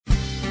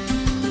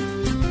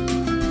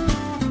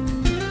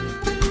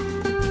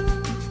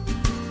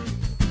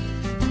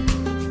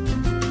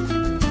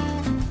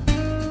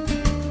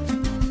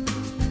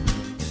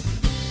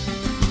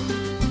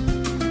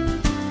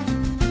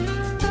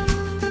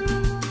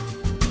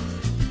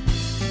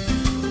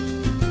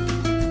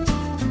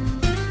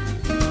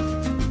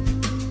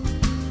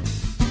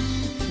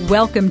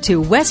Welcome to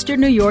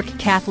Western New York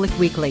Catholic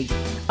Weekly,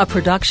 a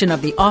production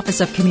of the Office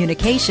of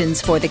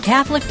Communications for the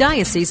Catholic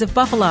Diocese of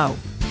Buffalo.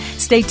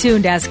 Stay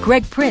tuned as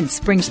Greg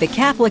Prince brings the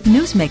Catholic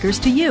newsmakers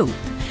to you.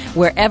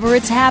 Wherever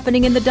it's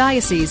happening in the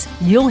diocese,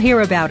 you'll hear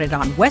about it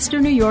on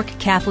Western New York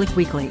Catholic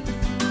Weekly.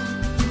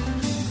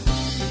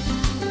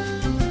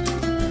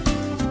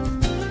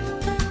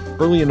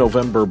 Early in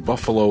November,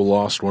 Buffalo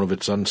lost one of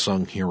its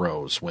unsung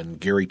heroes when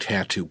Gary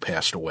Tattoo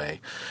passed away.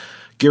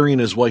 Gary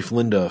and his wife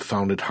Linda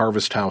founded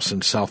Harvest House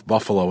in South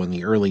Buffalo in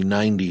the early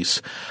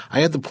 90s. I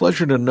had the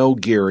pleasure to know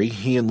Gary.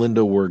 He and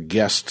Linda were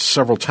guests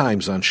several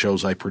times on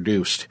shows I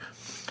produced.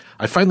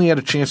 I finally had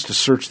a chance to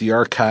search the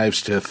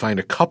archives to find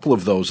a couple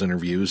of those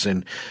interviews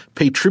and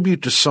pay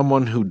tribute to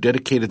someone who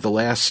dedicated the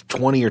last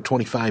 20 or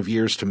 25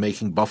 years to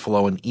making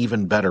Buffalo an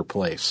even better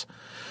place.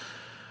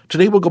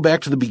 Today we'll go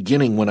back to the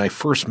beginning when I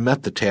first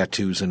met the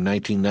Tattoos in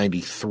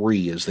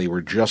 1993 as they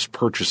were just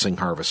purchasing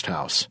Harvest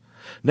House.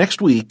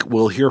 Next week,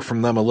 we'll hear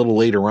from them a little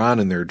later on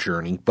in their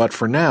journey, but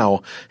for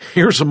now,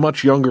 here's a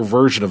much younger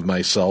version of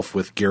myself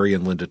with Gary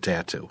and Linda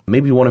Tattoo.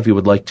 Maybe one of you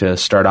would like to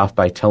start off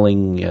by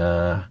telling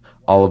all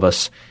of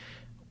us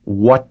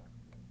what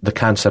the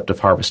concept of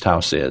Harvest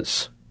House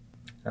is.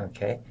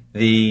 Okay.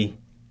 The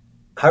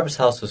Harvest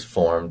House was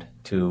formed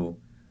to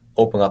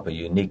open up a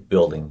unique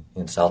building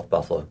in South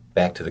Buffalo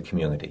back to the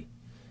community.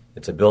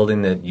 It's a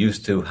building that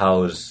used to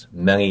house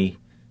many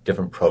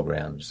different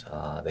programs.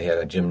 They had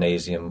a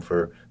gymnasium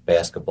for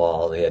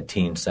basketball. They had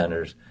teen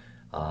centers.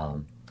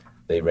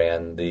 They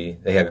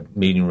had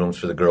meeting rooms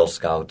for the Girl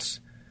Scouts.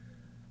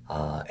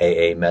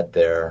 AA met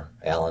there.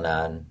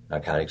 Al-Anon,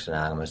 Narcotics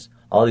Anonymous.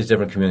 All these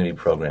different community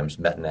programs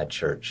met in that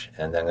church,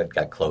 and then it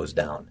got closed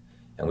down.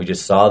 And we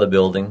just saw the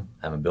building.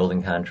 I'm a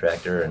building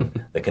contractor,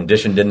 and the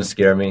condition didn't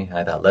scare me.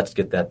 I thought, let's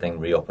get that thing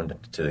reopened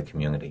to the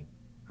community.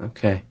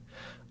 Okay.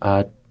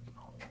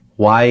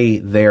 Why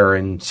there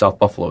in South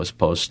Buffalo as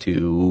opposed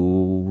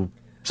to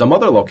some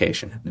other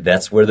location?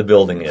 That's where the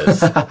building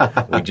is.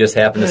 We just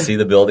happened to see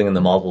the building in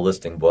the multiple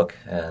listing book,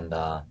 and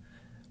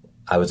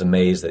I was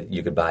amazed that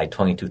you could buy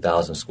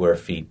 22,000 square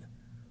feet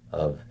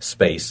of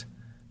space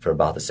for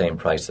about the same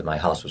price that my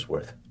house was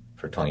worth,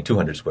 for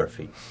 2,200 square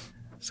feet.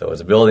 So it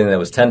was a building that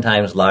was 10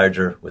 times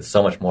larger with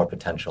so much more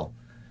potential,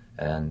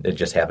 and it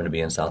just happened to be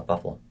in South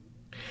Buffalo.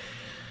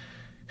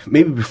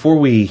 Maybe before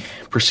we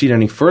proceed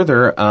any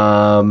further,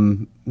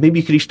 maybe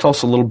you could each tell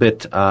us a little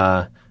bit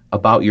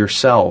about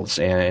yourselves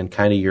and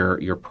kind of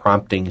your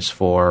promptings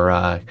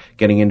for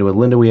getting into it.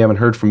 Linda, we haven't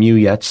heard from you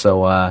yet,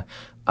 so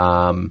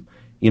what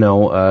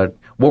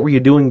were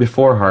you doing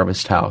before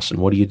Harvest House, and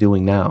what are you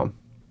doing now?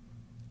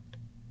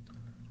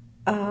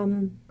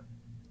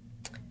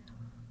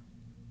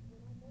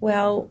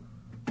 Well,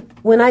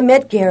 when I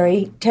met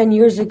Gary 10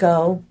 years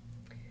ago,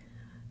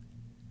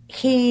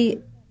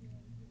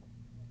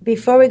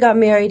 before we got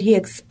married, he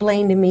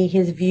explained to me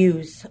his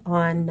views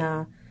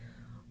on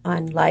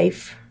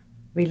life,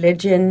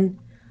 religion,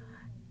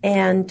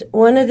 and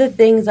one of the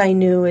things I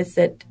knew is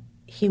that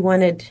he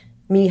wanted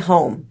me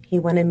home. He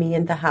wanted me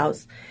in the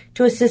house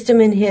to assist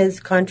him in his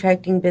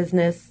contracting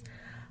business.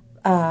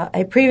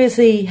 I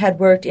previously had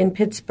worked in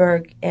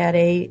Pittsburgh at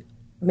a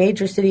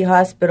major city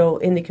hospital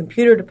in the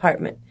computer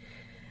department.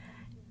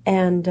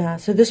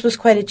 And so this was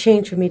quite a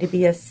change for me to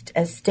be a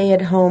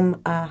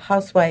stay-at-home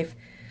housewife.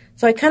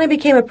 So I kind of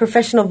became a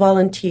professional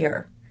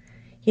volunteer.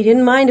 He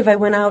didn't mind if I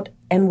went out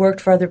and worked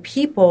for other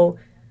people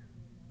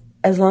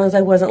as long as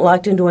I wasn't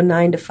locked into a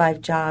 9-to-5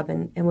 job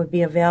and would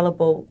be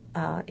available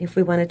if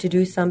we wanted to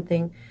do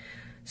something.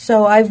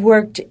 So I've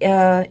worked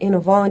in a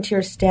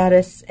volunteer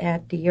status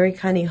at the Erie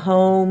County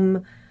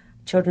Home,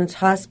 Children's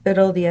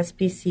Hospital, the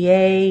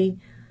SPCA,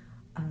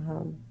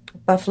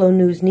 Buffalo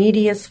News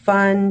Neediest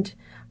Fund.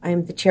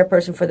 I'm the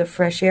chairperson for the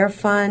Fresh Air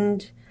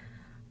Fund.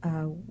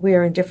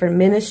 We're in different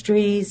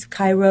ministries,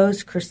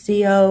 Kairos,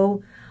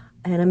 Curcio,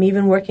 and I'm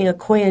even working a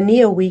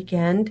Koinonia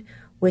weekend,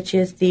 which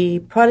is the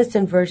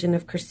Protestant version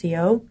of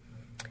Curcio.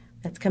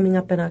 That's coming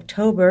up in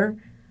October.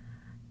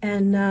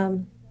 And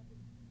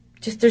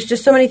there's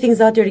just so many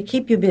things out there to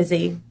keep you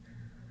busy.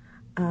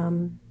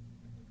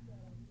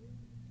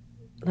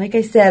 Like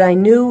I said, I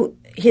knew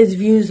his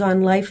views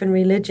on life and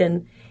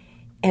religion,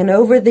 and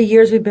over the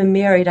years we've been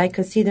married, I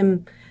could see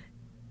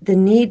the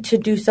need to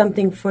do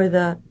something for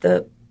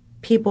the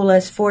people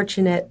less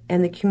fortunate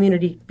and the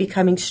community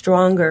becoming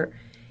stronger.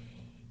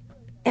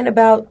 And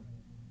about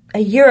a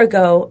year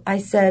ago, I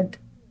said,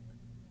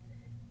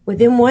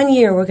 within 1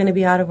 year, we're going to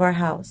be out of our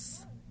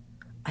house.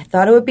 I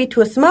thought it would be to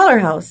a smaller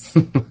house,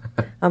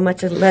 a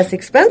much less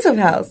expensive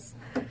house.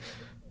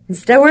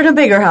 Instead, we're in a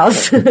bigger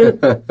house.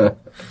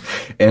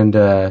 And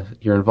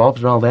you're involved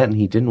in all that, and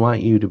he didn't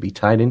want you to be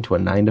tied into a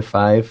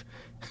 9-to-5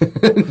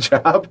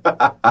 job.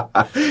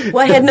 Well,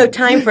 I had no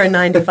time for a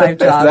 9-to-5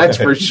 job. That's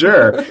for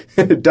sure.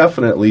 It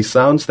definitely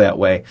sounds that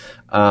way.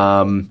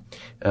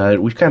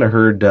 We've kind of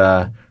heard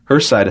her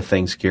side of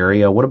things,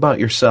 Gary. What about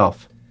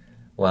yourself?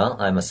 Well,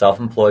 I'm a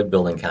self-employed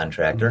building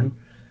contractor.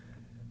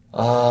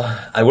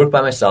 I work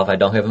by myself. I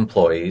don't have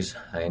employees.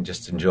 I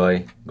just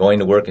enjoy going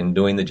to work and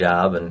doing the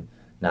job and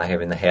not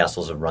having the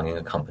hassles of running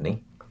a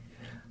company.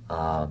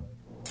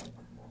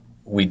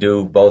 We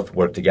do both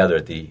work together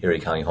at the Erie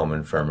County Home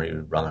Infirmary. We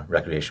run a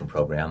recreation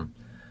program.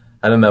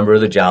 I'm a member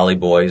of the Jolly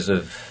Boys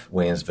of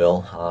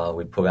Waynesville.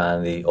 We put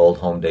on the Old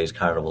Home Days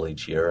Carnival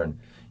each year and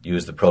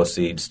use the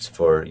proceeds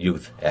for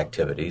youth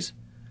activities.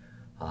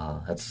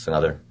 That's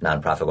another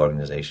nonprofit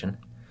organization.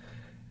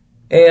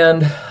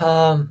 And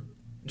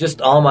just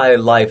all my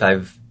life,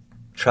 I've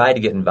tried to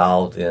get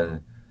involved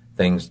in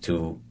things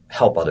to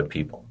help other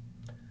people.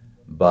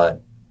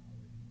 But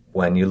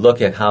when you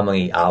look at how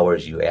many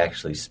hours you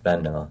actually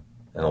spend in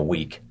a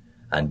week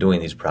on doing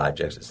these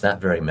projects, it's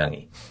not very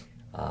many.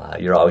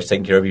 You're always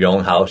taking care of your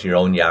own house, your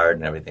own yard,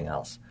 and everything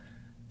else.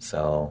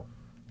 So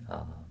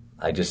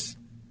I just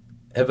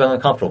have been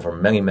uncomfortable for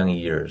many, many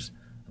years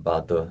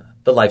about the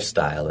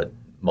lifestyle that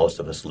most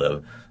of us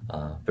live,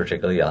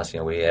 particularly us.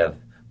 We have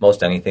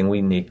most anything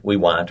we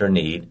want or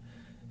need,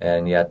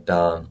 and yet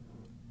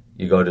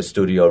you go to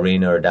Studio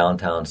Arena or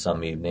downtown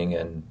some evening,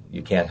 and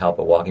you can't help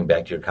but walking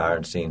back to your car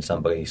and seeing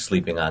somebody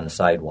sleeping on the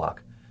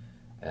sidewalk.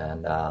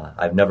 And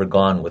I've never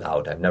gone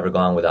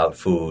without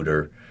food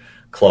or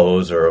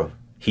clothes or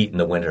heat in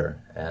the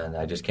winter, and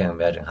I just can't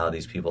imagine how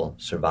these people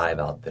survive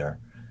out there.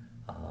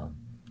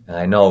 And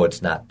I know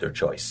it's not their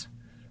choice.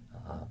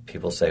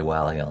 People say,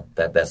 well,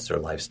 that's their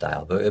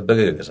lifestyle, but it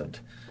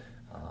isn't.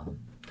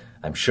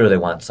 I'm sure they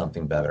want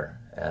something better,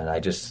 and I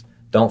just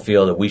don't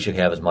feel that we should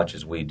have as much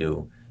as we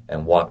do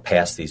and walk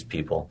past these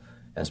people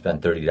and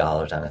spend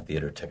 $30 on a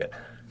theater ticket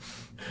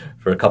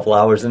for a couple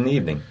hours in the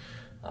evening.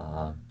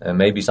 And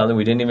maybe something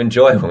we didn't even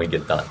enjoy when we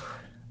get done.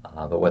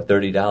 But what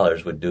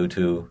 $30 would do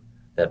to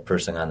that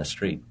person on the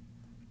street.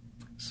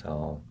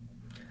 So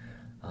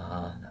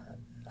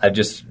I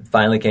just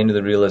finally came to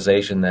the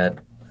realization that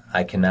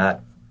I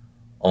cannot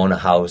own a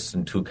house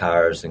and 2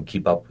 cars and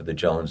keep up with the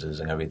Joneses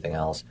and everything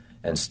else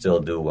and still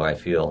do what I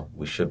feel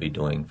we should be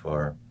doing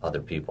for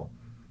other people.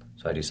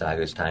 So I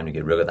decided it's time to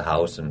get rid of the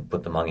house and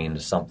put the money into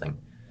something.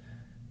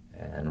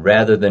 And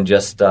rather than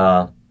just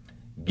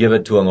give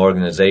it to an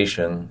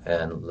organization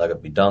and let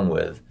it be done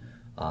with,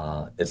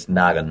 it's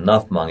not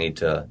enough money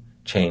to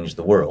change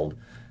the world.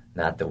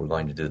 Not that we're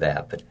going to do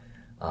that, but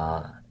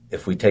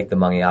if we take the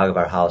money out of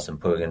our house and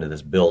put it into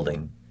this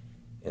building,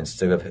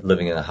 instead of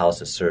living in a house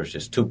that serves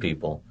just 2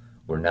 people,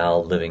 we're now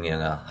living in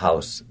a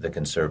house that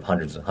can serve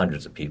hundreds and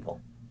hundreds of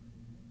people.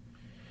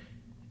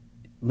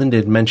 Linda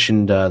had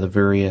mentioned the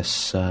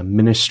various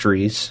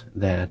ministries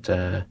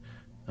that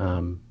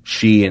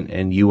she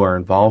and you are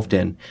involved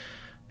in.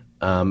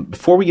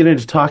 Before we get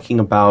into talking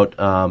about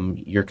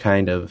your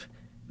kind of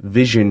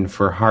vision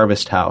for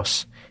Harvest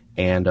House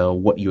and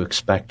what you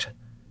expect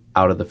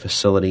out of the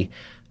facility,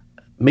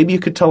 maybe you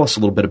could tell us a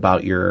little bit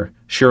about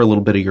share a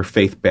little bit of your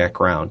faith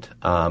background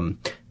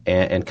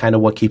and kind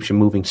of what keeps you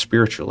moving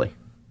spiritually.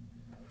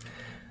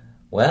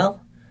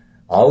 Well,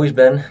 always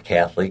been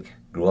Catholic,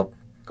 grew up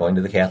going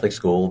to the Catholic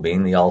school,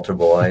 being the altar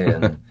boy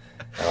and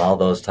all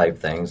those type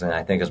things. And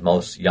I think as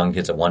most young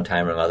kids at one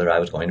time or another, I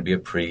was going to be a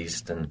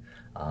priest.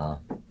 But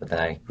then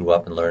I grew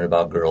up and learned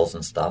about girls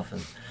and stuff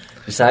and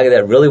decided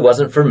that really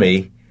wasn't for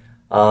me.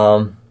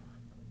 And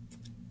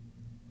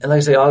like I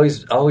say,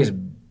 always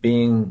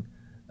being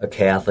a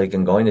Catholic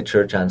and going to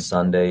church on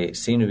Sunday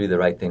seemed to be the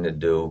right thing to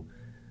do.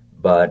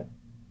 But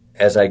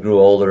as I grew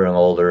older and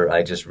older,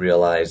 I just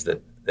realized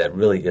that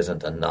really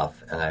isn't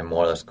enough, and I'm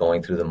more or less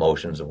going through the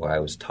motions of what I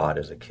was taught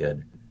as a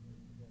kid.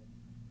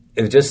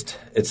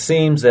 It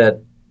seems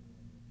that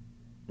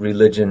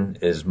religion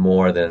is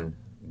more than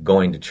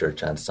going to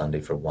church on Sunday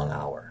for 1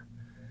 hour.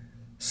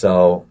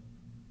 So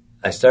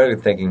I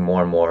started thinking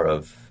more and more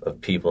of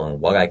people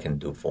and what I can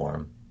do for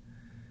them.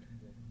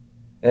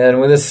 And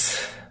when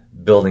this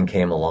building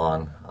came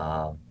along,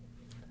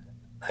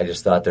 I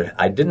just thought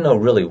I didn't know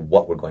really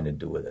what we're going to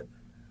do with it.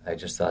 I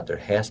just thought there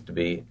has to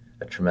be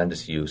a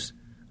tremendous use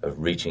of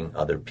reaching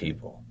other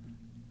people.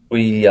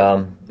 We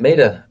made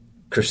a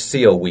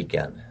Cursillo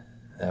weekend.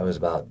 That was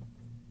about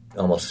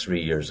almost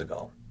 3 years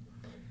ago.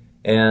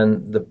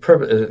 And the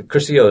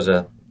Cursillo is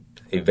a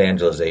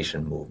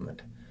evangelization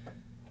movement.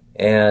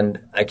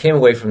 And I came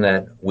away from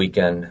that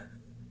weekend,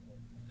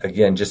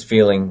 again, just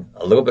feeling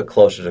a little bit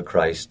closer to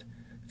Christ,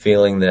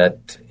 feeling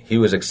that he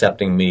was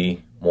accepting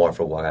me more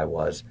for what I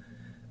was.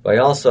 But I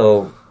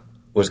also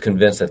was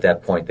convinced at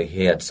that point that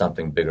he had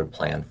something bigger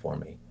planned for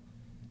me.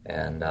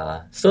 And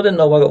still didn't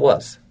know what it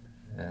was.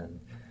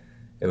 And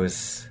it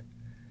was,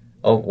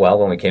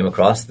 when we came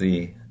across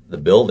the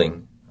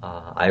building,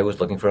 I was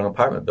looking for an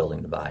apartment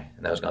building to buy,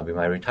 and that was going to be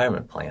my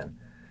retirement plan.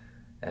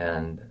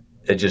 And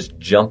it just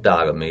jumped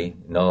out of me,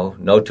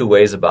 no 2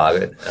 ways about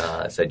it.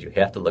 I said, you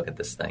have to look at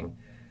this thing.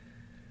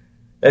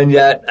 And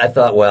yet I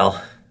thought,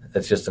 well,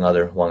 it's just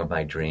another one of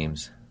my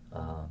dreams.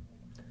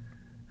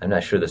 I'm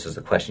not sure this is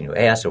the question you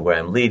asked or where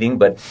I'm leading,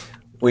 but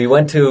we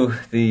went to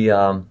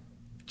the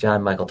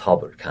John Michael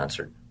Talbot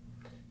concert.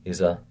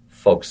 He's a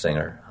folk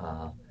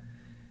singer.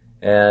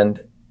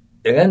 And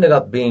it ended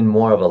up being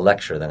more of a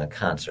lecture than a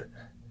concert.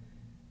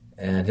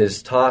 And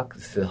his talk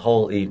the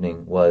whole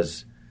evening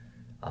was,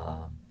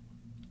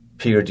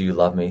 Peter, do you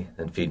love me?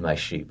 Then feed my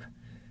sheep.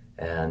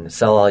 and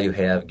sell all you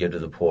have, give to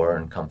the poor,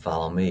 and come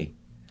follow me.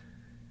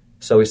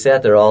 So we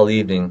sat there all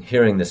evening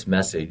hearing this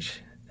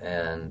message,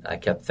 and I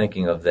kept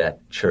thinking of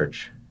that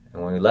church.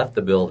 And when we left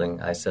the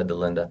building, I said to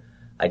Linda,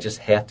 I just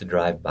have to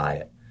drive by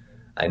it.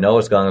 I know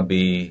it's going to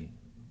be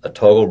a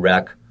total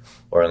wreck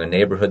or in a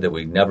neighborhood that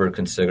we never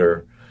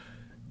consider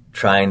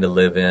trying to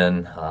live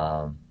in.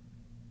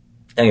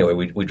 Anyway,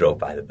 we drove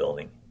by the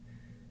building.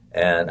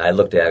 And I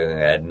looked at it, and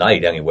at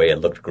night anyway, it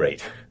looked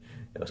great.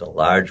 It was a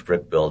large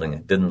brick building.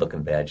 It didn't look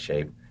in bad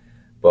shape.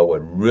 But what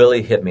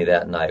really hit me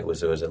that night was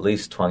there was at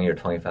least 20 or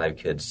 25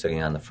 kids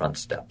sitting on the front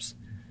steps.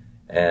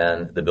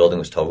 And the building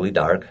was totally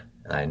dark.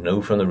 And I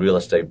knew from the real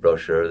estate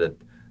brochure that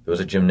there was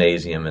a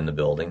gymnasium in the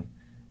building.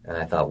 And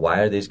I thought, why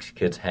are these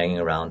kids hanging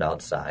around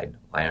outside?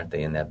 Why aren't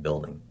they in that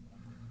building?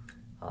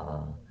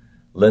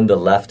 Linda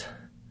left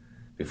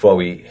before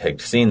we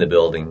had seen the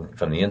building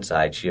from the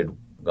inside. She had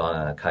gone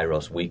on a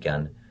Kairos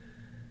weekend.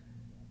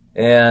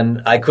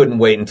 And I couldn't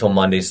wait until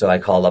Monday, so I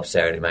called up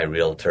Saturday, my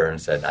realtor,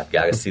 and said, I've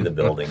got to see the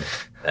building.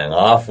 And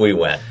off we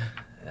went.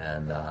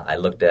 And I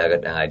looked at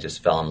it, and I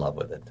just fell in love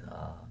with it.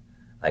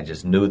 I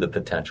just knew the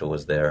potential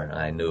was there, and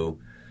I knew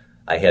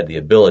I had the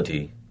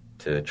ability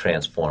to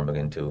transform it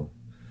into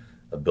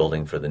a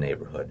building for the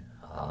neighborhood.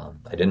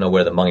 I didn't know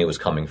where the money was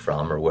coming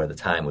from or where the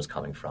time was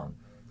coming from.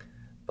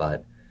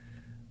 But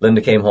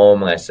Linda came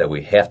home, and I said,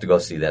 we have to go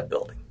see that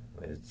building.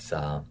 It's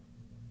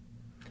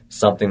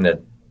something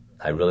that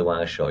I really want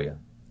to show you.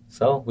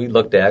 So we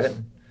looked at it,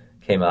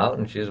 came out,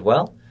 and she says,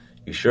 well,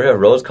 you sure have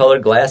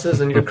rose-colored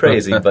glasses, and you're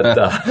crazy. But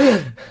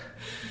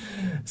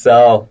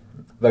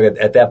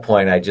at that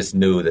point, I just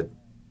knew that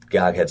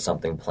God had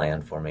something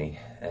planned for me.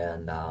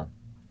 And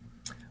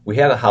we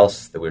had a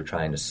house that we were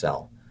trying to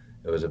sell.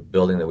 It was a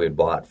building that we had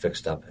bought,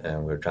 fixed up, and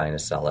we were trying to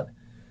sell it.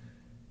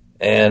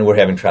 And we're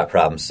having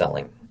problems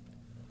selling.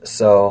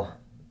 So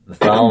the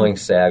following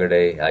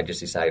Saturday, I just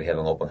decided to have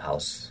an open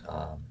house.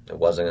 It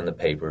wasn't in the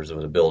papers. It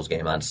was a Bills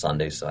game on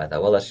Sunday, so I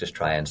thought, well, let's just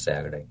try on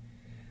Saturday.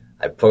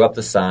 I put up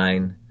the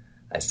sign.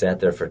 I sat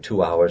there for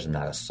 2 hours, and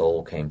not a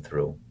soul came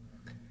through.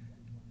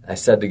 I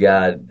said to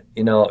God,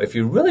 if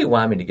you really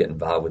want me to get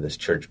involved with this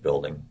church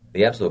building,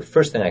 the absolute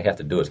first thing I have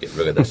to do is get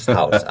rid of this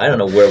house. I don't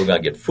know where we're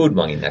going to get food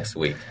money next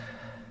week.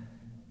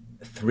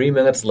 3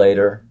 minutes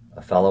later,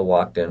 a fellow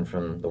walked in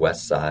from the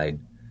west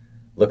side,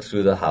 looked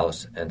through the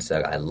house, and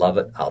said, I love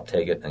it, I'll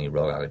take it, and he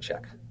wrote out a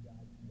check.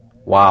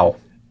 Wow.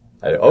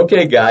 I said,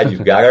 okay, God,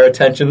 you've got our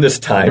attention this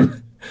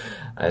time.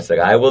 I said,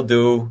 I will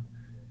do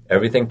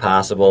everything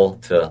possible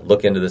to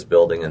look into this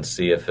building and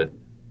see if it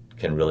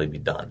can really be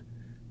done.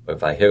 But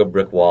if I hit a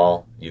brick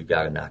wall, you've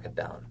got to knock it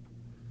down.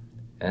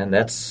 And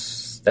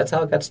that's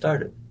how it got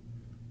started.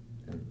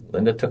 And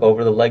Linda took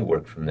over the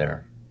legwork from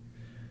there.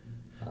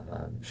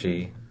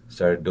 She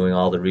started doing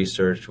all the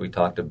research. We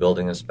talked to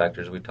building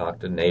inspectors. We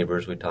talked to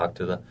neighbors. We talked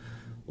to the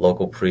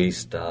local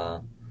priest.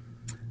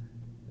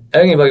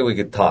 Anybody we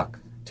could talk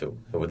to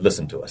who would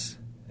listen to us.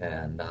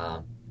 And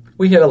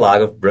we hit a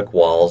lot of brick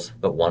walls,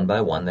 but one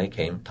by one they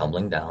came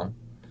tumbling down.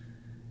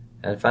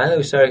 And finally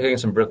we started hitting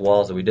some brick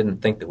walls that we didn't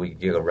think that we could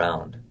get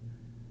around.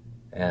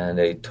 And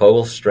a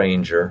total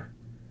stranger,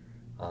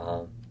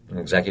 an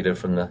executive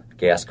from the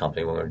gas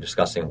company, when we were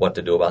discussing what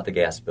to do about the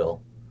gas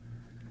bill,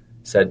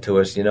 said to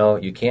us,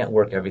 you can't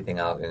work everything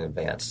out in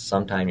advance.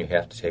 Sometimes you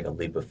have to take a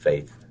leap of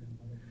faith.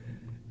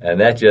 And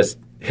that just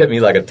hit me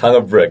like a ton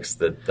of bricks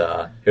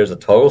that here's a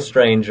total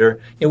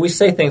stranger. We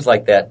say things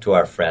like that to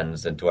our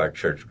friends and to our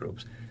church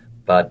groups.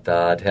 But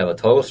to have a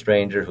total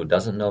stranger who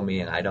doesn't know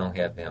me and I don't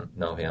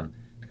know him,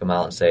 to come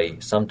out and say,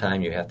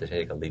 sometime you have to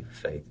take a leap of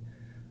faith.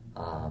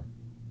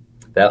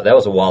 That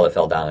was a wall that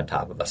fell down on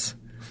top of us.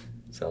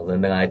 So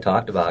Linda and I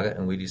talked about it,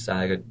 and we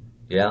decided,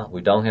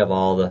 we don't have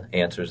all the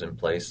answers in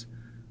place.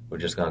 We're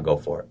just going to go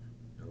for it.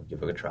 We'll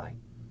give it a try.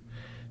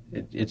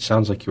 It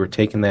sounds like you were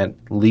taking that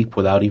leap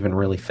without even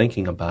really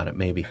thinking about it,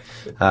 maybe.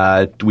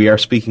 We are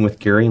speaking with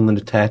Gary and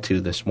Linda Tattoo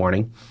this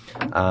morning.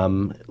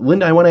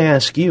 Linda, I want to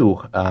ask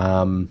you,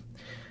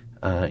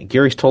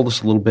 Gary's told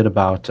us a little bit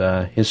about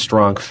his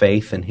strong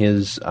faith and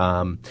his,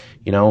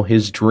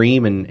 his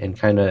dream and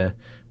kind of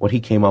what he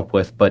came up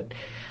with, but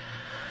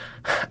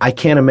I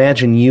can't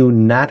imagine you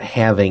not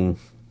having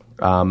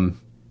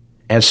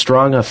as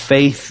strong a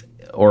faith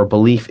or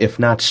belief, if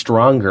not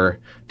stronger,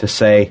 to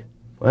say,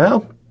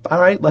 well, all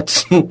right,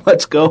 let's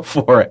go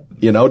for it.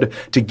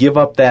 To give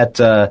up that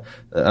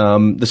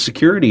the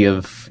security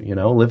of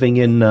living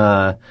in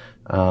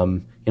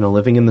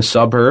living in the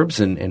suburbs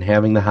and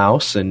having the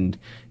house and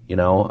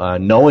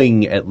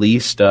knowing at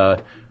least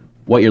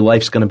what your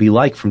life's going to be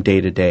like from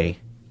day to day,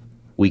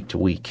 week to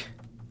week.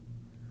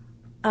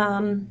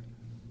 Well,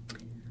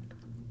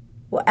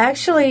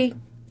 actually,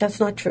 that's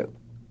not true.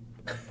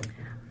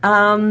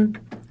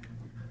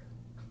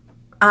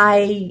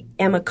 I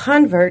am a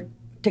convert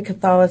to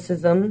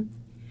Catholicism,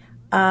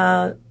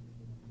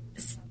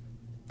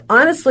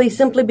 honestly,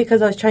 simply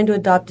because I was trying to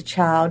adopt a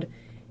child,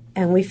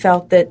 and we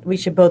felt that we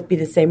should both be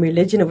the same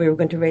religion if we were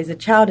going to raise a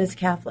child as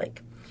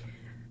Catholic.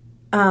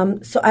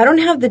 So I don't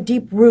have the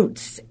deep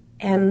roots,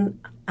 and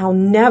I'll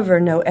never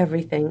know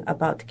everything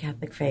about the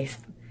Catholic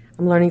faith.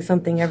 I'm learning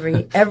something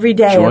every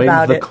day Join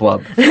about the it.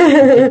 club.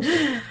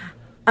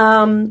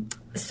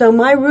 So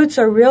my roots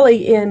are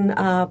really in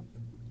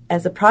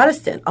as a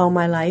Protestant all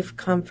my life,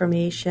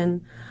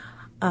 confirmation,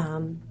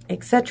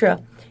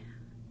 etc.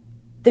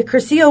 The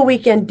Cursillo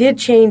weekend did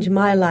change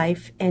my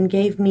life and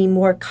gave me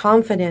more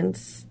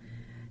confidence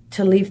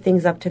to leave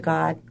things up to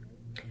God.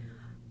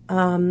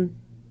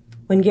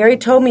 When Gary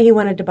told me he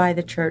wanted to buy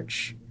the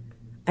church,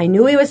 I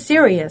knew he was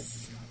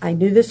serious. I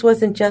knew this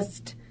wasn't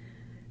just,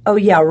 oh,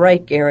 yeah,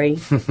 right, Gary.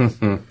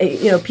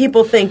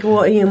 People think,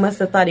 well, you must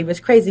have thought he was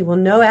crazy. Well,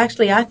 no,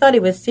 actually, I thought he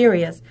was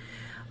serious.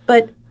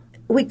 But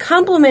we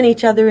complement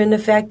each other in the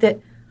fact that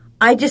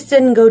I just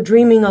didn't go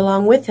dreaming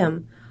along with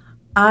him.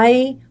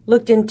 I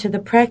looked into the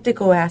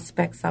practical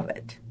aspects of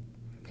it.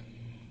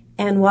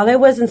 And while I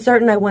wasn't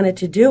certain I wanted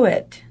to do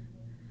it,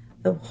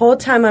 the whole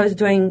time I was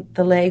doing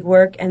the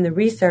legwork and the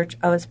research,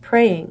 I was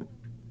praying.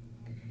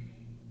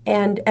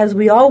 And as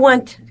we all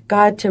want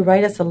God to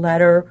write us a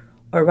letter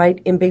or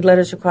write in big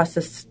letters across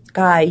the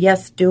sky,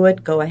 yes, do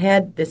it, go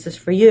ahead, this is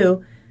for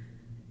you.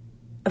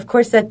 Of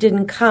course, that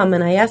didn't come.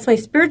 And I asked my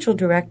spiritual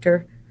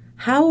director,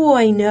 how will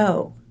I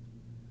know?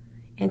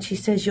 And she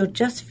says, you'll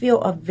just feel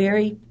a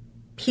very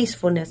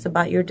peacefulness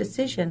about your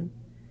decision.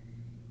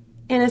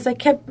 And as I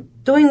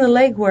kept doing the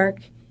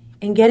legwork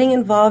and getting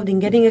involved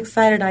and getting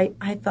excited,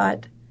 I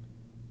thought,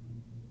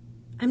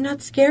 I'm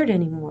not scared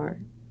anymore.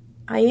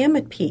 I am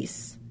at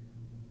peace.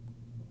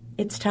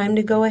 It's time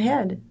to go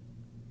ahead.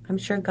 I'm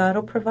sure God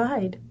will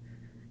provide.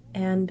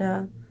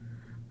 And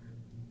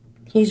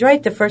he's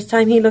right. The first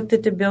time he looked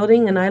at the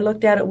building and I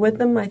looked at it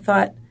with him, I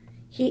thought,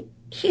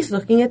 he's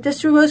looking at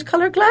this through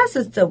rose-colored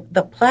glasses.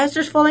 The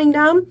plaster's falling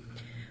down.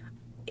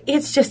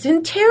 It's just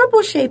in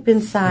terrible shape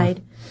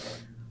inside.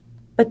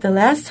 But the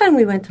last time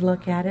we went to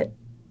look at it,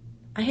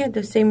 I had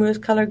those same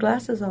rose-colored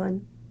glasses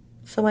on.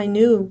 So I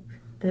knew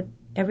that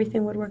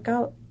everything would work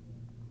out.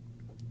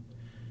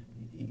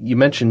 You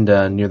mentioned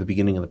near the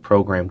beginning of the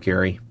program,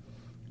 Gary,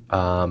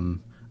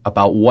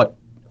 about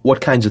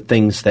what kinds of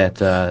things that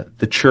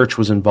the church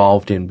was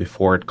involved in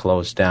before it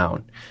closed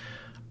down.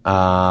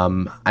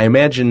 I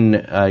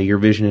imagine your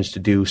vision is to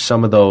do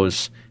some of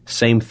those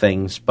same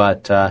things,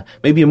 but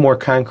maybe a more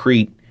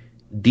concrete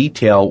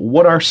detail.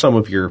 What are some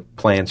of your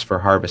plans for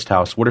Harvest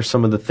House? What are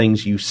some of the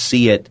things you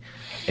see it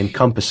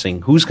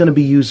encompassing? Who's going to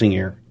be using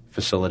your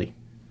facility?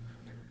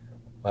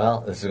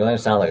 Well, this is going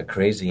to sound like a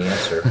crazy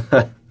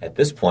answer. At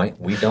this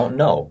point, we don't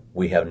know.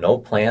 We have no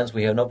plans.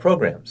 We have no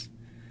programs.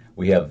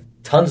 We have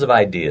tons of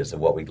ideas of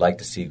what we'd like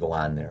to see go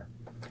on there.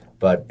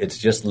 But it's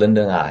just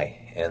Linda and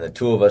I, and the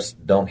two of us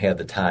don't have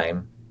the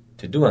time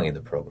to do any of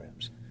the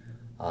programs.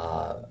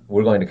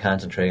 We're going to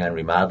concentrate on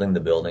remodeling the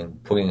building,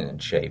 putting it in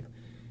shape.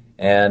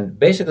 And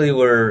basically,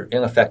 we're,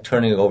 in effect,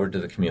 turning it over to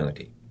the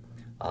community.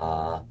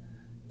 A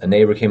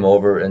neighbor came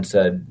over and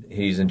said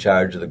he's in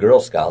charge of the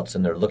Girl Scouts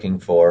and they're looking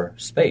for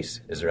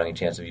space. Is there any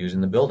chance of using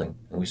the building?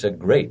 And we said,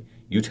 great.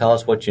 You tell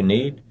us what you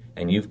need,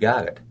 and you've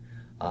got it.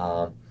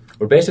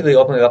 We're basically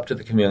opening it up to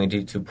the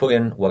community to put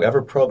in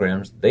whatever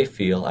programs they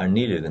feel are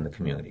needed in the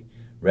community,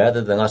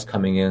 rather than us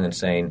coming in and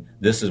saying,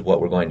 this is what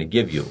we're going to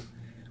give you.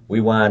 We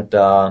want,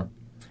 one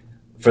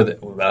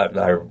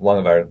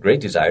of our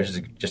great desires is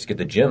to just get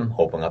the gym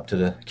open up to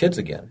the kids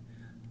again.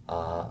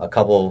 A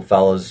couple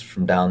fellows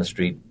from down the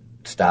street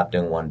stopped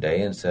in one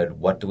day and said,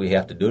 what do we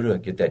have to do to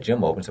get that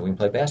gym open so we can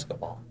play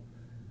basketball?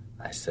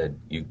 I said,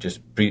 you just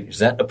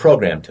present a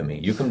program to me.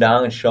 You come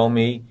down and show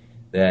me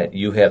that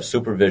you have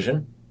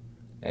supervision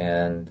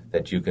and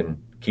that you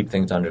can keep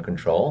things under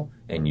control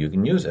and you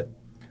can use it.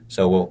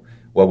 So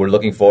what we're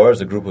looking for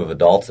is a group of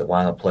adults that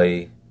want to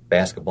play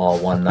basketball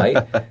one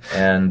night,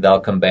 and they'll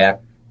come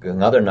back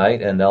another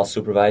night and they'll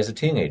supervise the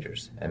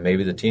teenagers. And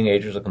maybe the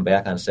teenagers will come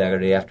back on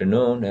Saturday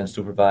afternoon and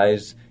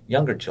supervise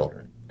younger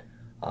children.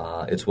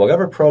 It's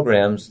whatever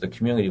programs the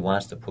community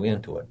wants to put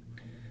into it.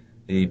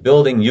 The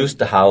building used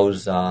to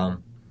house AA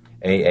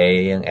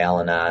and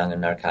Al-Anon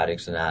and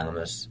Narcotics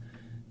Anonymous.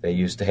 They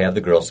used to have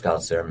the Girl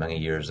Scouts there many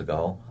years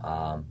ago.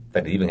 In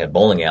fact, they even had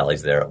bowling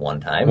alleys there at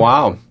one time.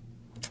 Wow.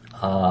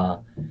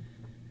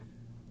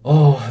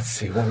 Let's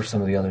see. What were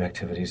some of the other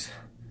activities?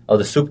 Oh,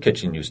 the soup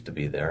kitchen used to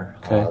be there.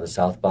 Okay. The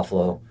South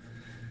Buffalo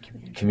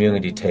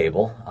Community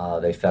Table.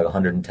 They fed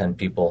 110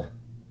 people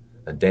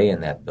a day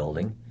in that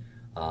building.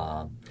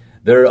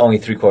 They're only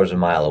 3/4 of a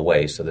mile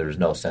away, so there's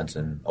no sense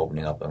in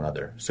opening up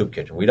another soup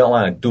kitchen. We don't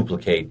want to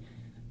duplicate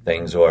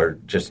things or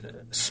just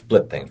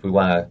split things. We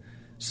want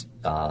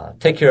to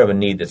take care of a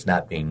need that's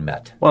not being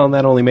met. Well,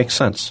 that only makes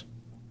sense.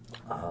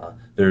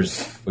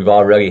 We've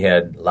already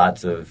had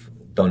lots of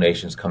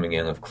donations coming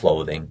in of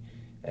clothing,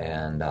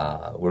 and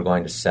we're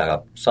going to set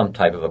up some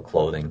type of a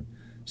clothing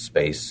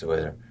space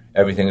where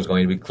everything is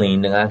going to be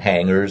cleaned and on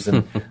hangers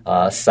and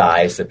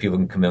size so people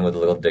can come in with a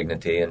little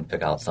dignity and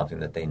pick out something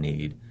that they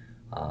need.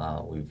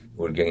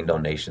 We're getting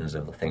donations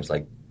of things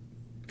like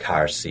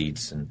car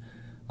seats, and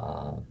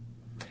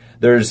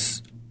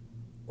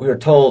we were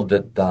told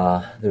that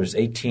there's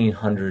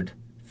 1,800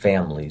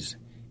 families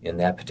in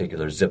that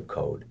particular zip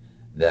code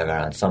that are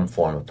on some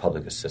form of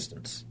public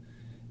assistance.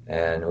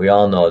 And we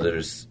all know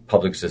that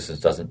public assistance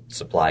doesn't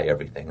supply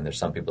everything, and there's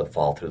some people that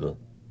fall through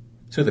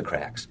the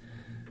cracks.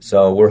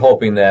 So we're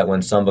hoping that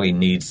when somebody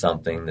needs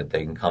something that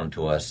they can come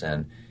to us,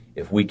 and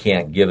if we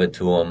can't give it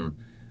to them,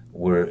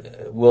 we'll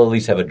at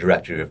least have a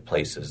directory of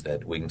places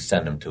that we can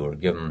send them to or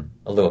give them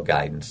a little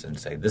guidance and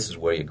say, this is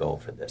where you go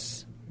for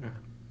this.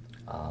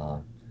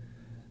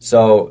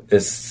 So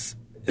it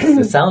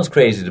sounds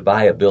crazy to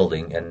buy a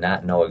building and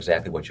not know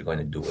exactly what you're going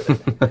to do with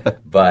it.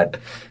 But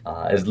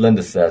as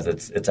Linda says,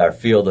 it's our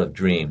field of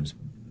dreams.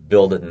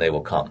 Build it and they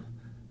will come.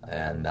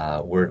 And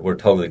we're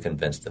totally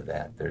convinced of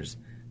that. There's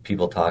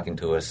people talking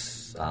to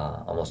us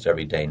almost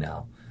every day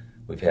now.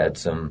 We've had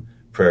some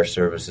prayer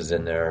services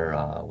in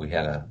there. We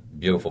had a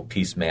beautiful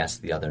peace mass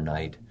the other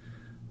night.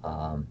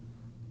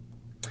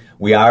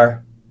 We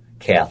are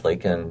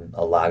Catholic, and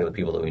a lot of the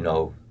people that we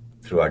know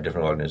through our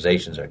different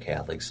organizations are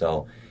Catholic,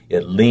 so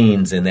it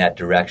leans in that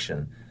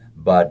direction.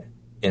 But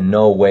in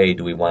no way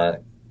do we want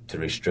to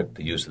restrict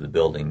the use of the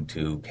building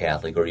to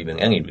Catholic or even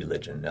any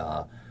religion.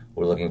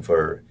 We're looking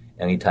for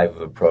any type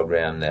of a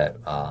program that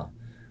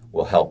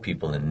will help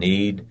people in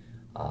need,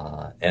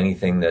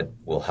 anything that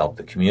will help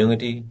the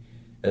community,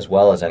 as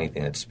well as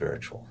anything that's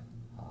spiritual.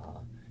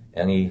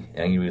 Any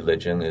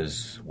religion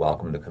is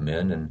welcome to come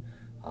in, and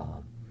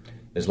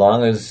as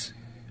long as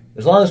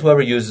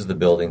whoever uses the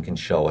building can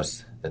show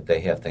us that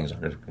they have things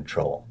under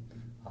control.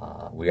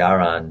 We are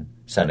on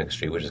Seneca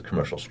Street, which is a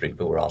commercial street,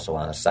 but we're also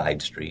on a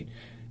side street,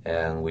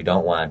 and we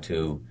don't want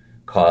to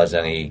cause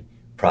any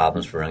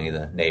problems for any of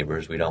the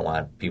neighbors. We don't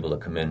want people to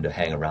come in to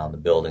hang around the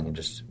building and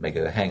just make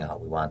it a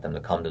hangout. We want them to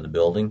come to the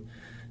building,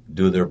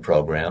 do their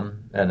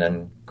program, and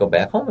then go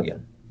back home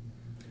again.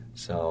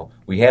 So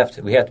we have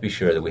to be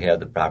sure that we have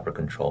the proper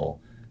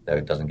control, that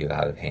it doesn't get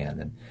out of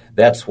hand. And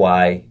that's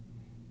why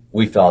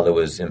we felt it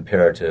was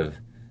imperative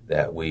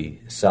that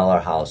we sell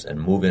our house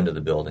and move into the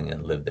building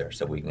and live there,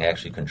 so we can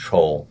actually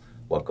control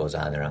what goes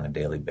on there on a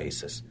daily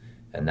basis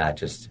and not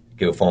just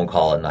give a phone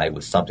call at night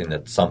with something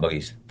that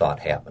somebody thought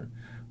happened.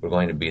 We're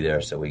going to be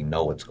there so we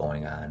know what's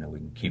going on and we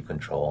can keep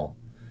control.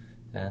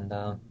 And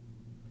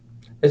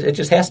it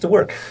just has to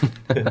work.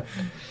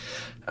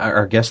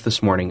 Our guests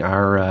this morning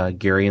are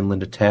Gary and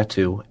Linda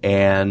Tattoo,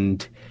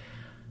 and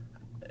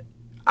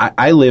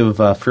I live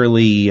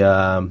fairly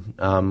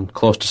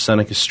close to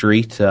Seneca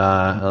Street,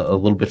 a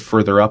little bit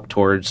further up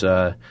towards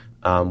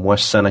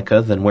West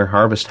Seneca than where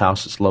Harvest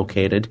House is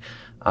located.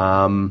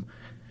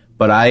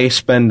 But I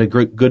spend a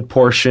good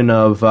portion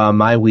of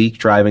my week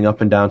driving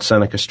up and down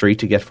Seneca Street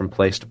to get from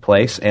place to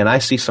place, and I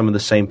see some of the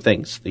same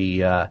things.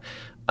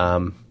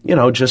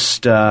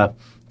 Just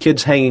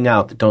kids hanging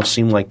out that don't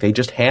seem like they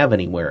just have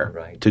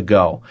anywhere to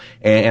go.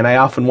 And I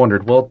often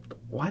wondered, well,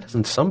 why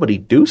doesn't somebody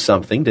do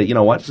something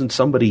why doesn't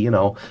somebody,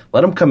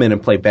 let them come in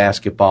and play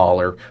basketball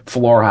or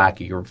floor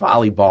hockey or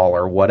volleyball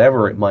or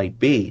whatever it might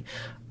be.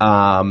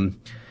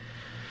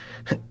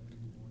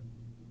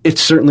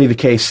 It's certainly the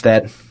case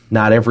that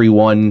not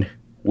everyone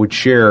would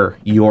share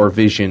your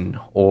vision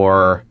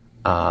or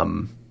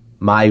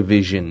my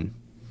vision.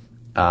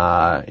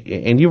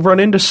 And you've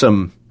run into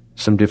some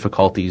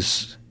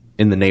difficulties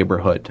in the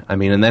neighborhood. I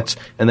mean, and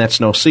that's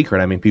no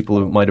secret. I mean,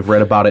 people might have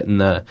read about it in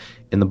the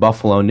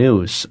Buffalo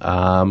News.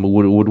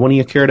 Would one of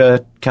you care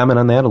to comment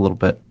on that a little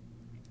bit?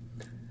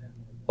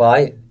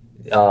 Well,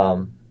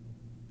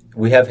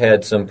 we have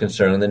had some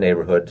concern in the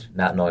neighborhood,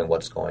 not knowing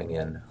what's going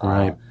in.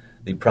 Right.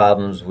 The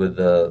problems with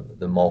the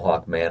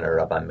Mohawk Manor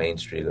up on Main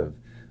Street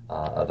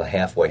of a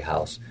halfway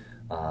house,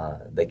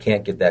 they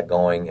can't get that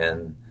going,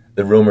 and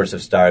the rumors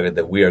have started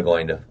that we are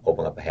going to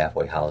open up a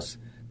halfway house,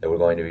 that we're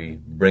going to be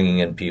bringing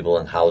in people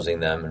and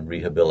housing them and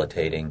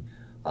rehabilitating.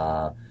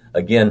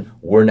 Again,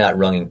 we're not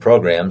running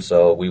programs,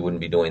 so we wouldn't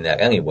be doing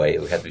that anyway.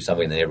 It would have to be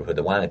somebody in the neighborhood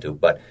that wanted to,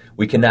 but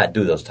we cannot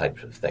do those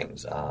types of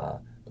things.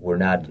 We're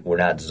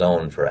not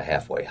zoned for a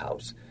halfway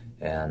house,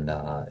 and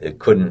it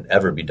couldn't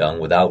ever be done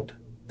without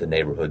the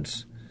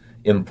neighborhood's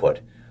input.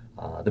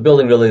 The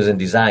building really isn't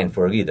designed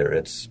for it either.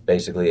 It's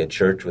basically a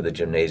church with a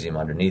gymnasium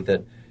underneath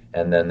it,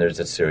 and then there's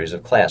a series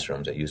of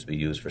classrooms that used to be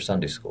used for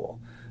Sunday school.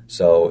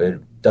 So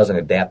it doesn't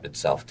adapt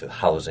itself to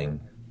housing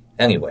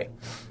anyway.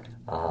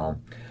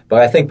 But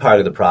I think part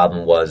of the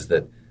problem was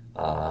that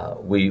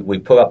we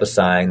put up a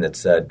sign that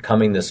said,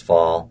 "Coming this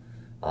fall,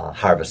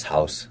 Harvest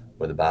House,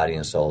 where the body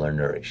and soul are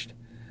nourished."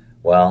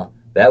 Well,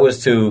 that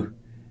was to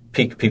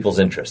pique people's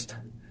interest.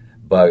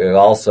 But it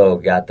also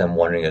got them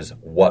wondering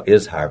what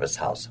is Harvest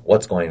House?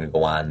 What's going to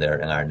go on there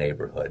in our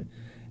neighborhood?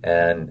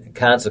 And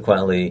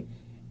consequently,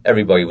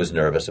 everybody was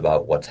nervous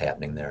about what's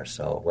happening there.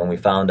 So when we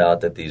found out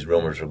that these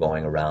rumors were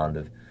going around,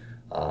 in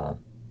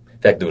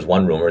fact, there was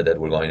one rumor that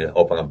we're going to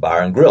open a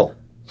bar and grill,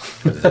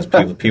 because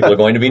people are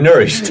going to be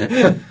nourished.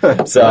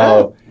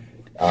 So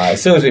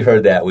as soon as we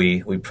heard that,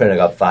 we printed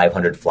up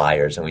 500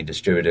 flyers, and we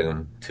distributed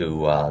them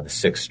to the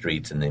 6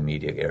 streets in the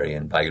immediate area,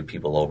 invited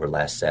people over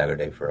last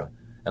Saturday for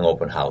an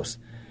open house.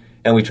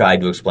 And we tried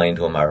to explain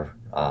to them our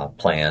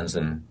plans,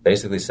 and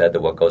basically said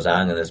that what goes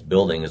on in this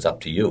building is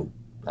up to you,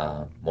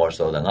 more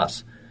so than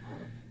us.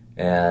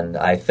 And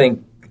I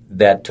think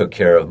that took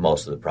care of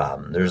most of the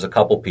problem. There's a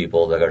couple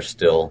people that are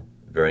still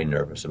very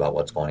nervous about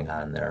what's going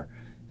on there,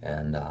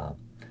 and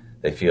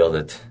they feel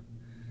that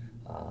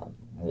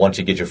once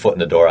you get your foot in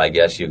the door, I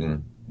guess you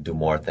can do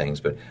more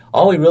things. But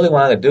all we really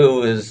want to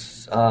do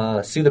is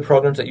see the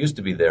programs that used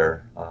to be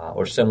there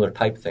or similar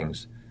type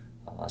things.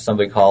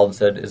 Somebody called and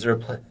said, is there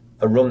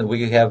a room that we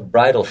could have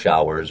bridal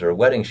showers or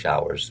wedding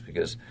showers?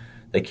 Because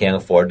they can't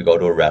afford to go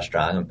to a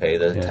restaurant and pay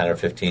the $10 or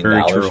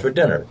 $15 for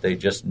dinner. They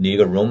just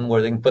need a room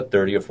where they can put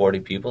 30 or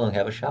 40 people and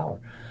have a shower.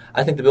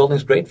 I think the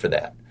building's great for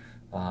that.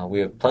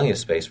 We have plenty of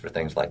space for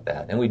things like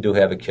that. And we do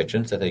have a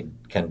kitchen so they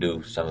can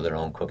do some of their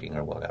own cooking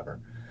or whatever.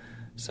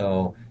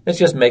 So it's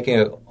just making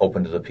it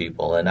open to the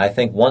people. And I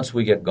think once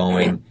we get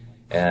going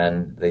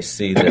and they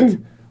see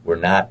that we're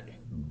not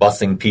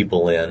bussing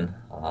people in,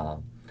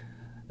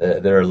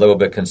 they're a little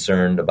bit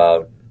concerned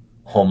about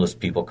homeless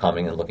people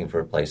coming and looking for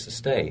a place to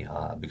stay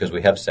because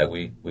we have said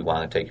we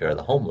want to take care of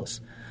the homeless.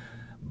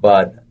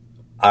 But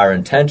our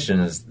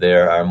intentions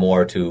there are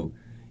more to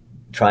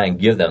try and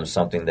give them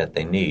something that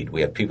they need.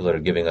 We have people that are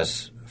giving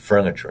us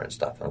furniture and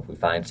stuff. And if we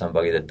find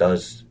somebody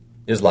that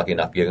is lucky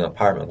enough to get an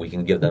apartment, we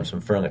can give them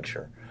some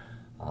furniture,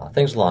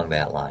 things along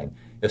that line.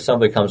 If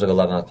somebody comes at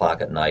 11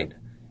 o'clock at night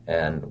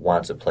and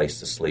wants a place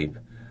to sleep,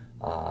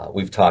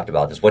 we've talked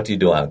about this. What do you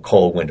do on a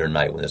cold winter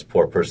night when this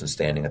poor person's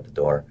standing at the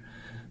door?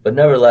 But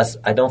nevertheless,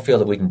 I don't feel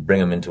that we can bring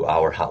them into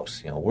our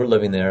house. We're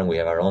living there and we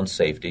have our own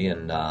safety,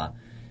 and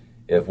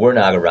if we're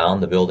not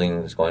around, the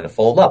building is going to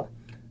fold up.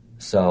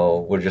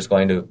 So we're just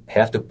going to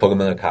have to put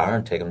them in a car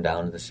and take them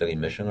down to the city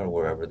mission or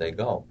wherever they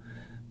go.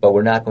 But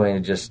we're not going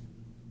to just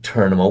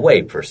turn them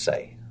away per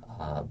se.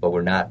 But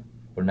we're not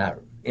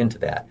into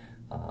that.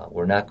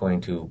 We're not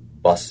going to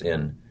bus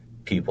in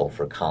people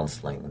for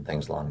counseling and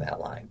things along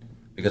that line.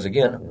 Because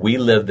again, we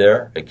live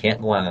there. They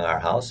can't go on in our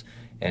house.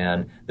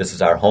 And this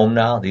is our home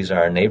now. These are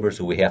our neighbors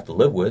who we have to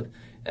live with.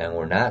 And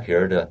we're not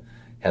here to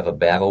have a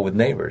battle with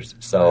neighbors.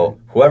 So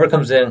whoever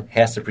comes in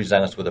has to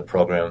present us with a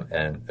program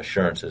and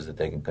assurances that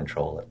they can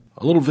control it.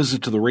 A little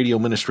visit to the Radio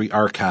Ministry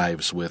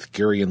archives with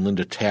Gary and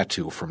Linda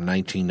Tattoo from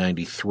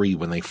 1993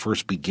 when they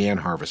first began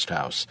Harvest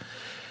House.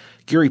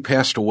 Gary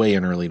passed away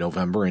in early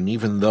November, and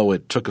even though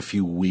it took a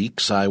few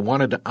weeks, I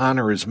wanted to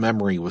honor his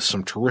memory with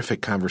some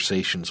terrific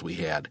conversations we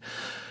had.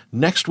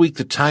 Next week,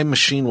 the time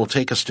machine will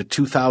take us to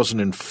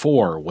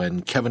 2004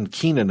 when Kevin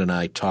Keenan and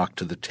I talked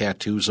to the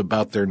Tattoos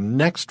about their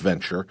next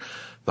venture,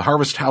 the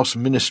Harvest House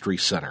Ministry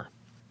Center.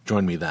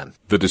 Join me then.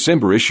 The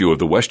December issue of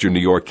the Western New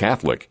York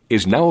Catholic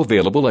is now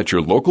available at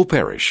your local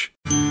parish.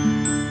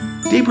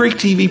 Daybreak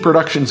TV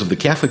Productions of the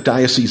Catholic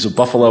Diocese of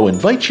Buffalo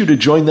invites you to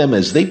join them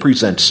as they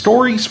present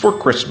Stories for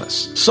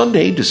Christmas,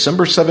 Sunday,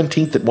 December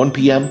 17th at 1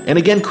 p.m., and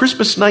again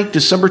Christmas night,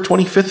 December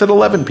 25th at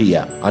 11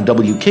 p.m. on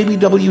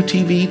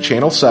WKBW-TV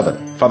Channel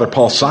 7. Father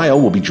Paul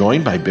Sile will be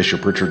joined by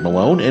Bishop Richard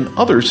Malone and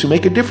others who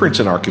make a difference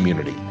in our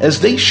community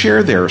as they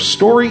share their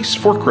Stories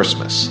for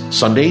Christmas,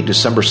 Sunday,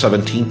 December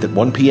 17th at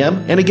 1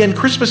 p.m., and again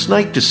Christmas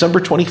night, December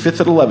 25th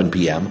at 11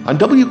 p.m. on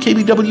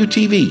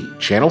WKBW-TV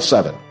Channel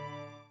 7.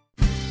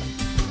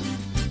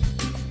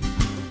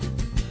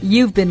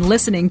 You've been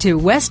listening to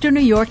Western New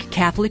York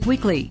Catholic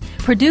Weekly,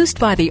 produced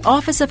by the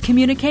Office of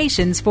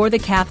Communications for the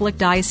Catholic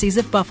Diocese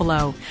of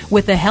Buffalo,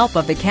 with the help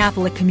of the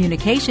Catholic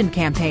Communication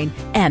Campaign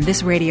and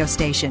this radio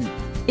station.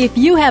 If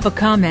you have a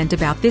comment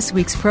about this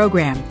week's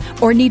program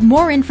or need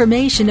more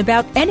information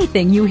about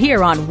anything you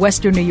hear on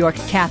Western New York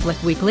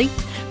Catholic Weekly,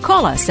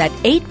 call us at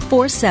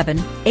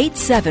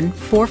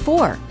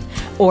 847-8744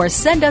 or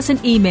send us an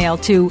email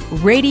to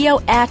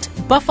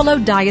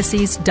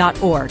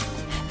radio@buffalodiocese.org.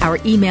 Our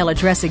email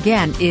address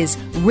again is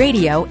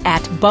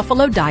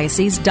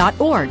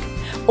radio@buffalodiocese.org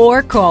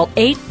or call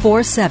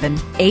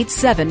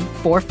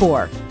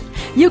 847-8744.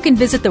 You can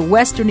visit the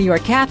Western New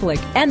York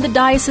Catholic and the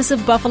Diocese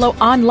of Buffalo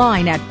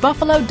online at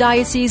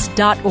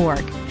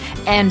buffalodiocese.org.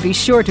 And be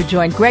sure to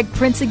join Greg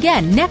Prince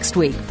again next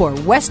week for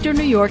Western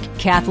New York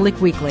Catholic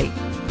Weekly.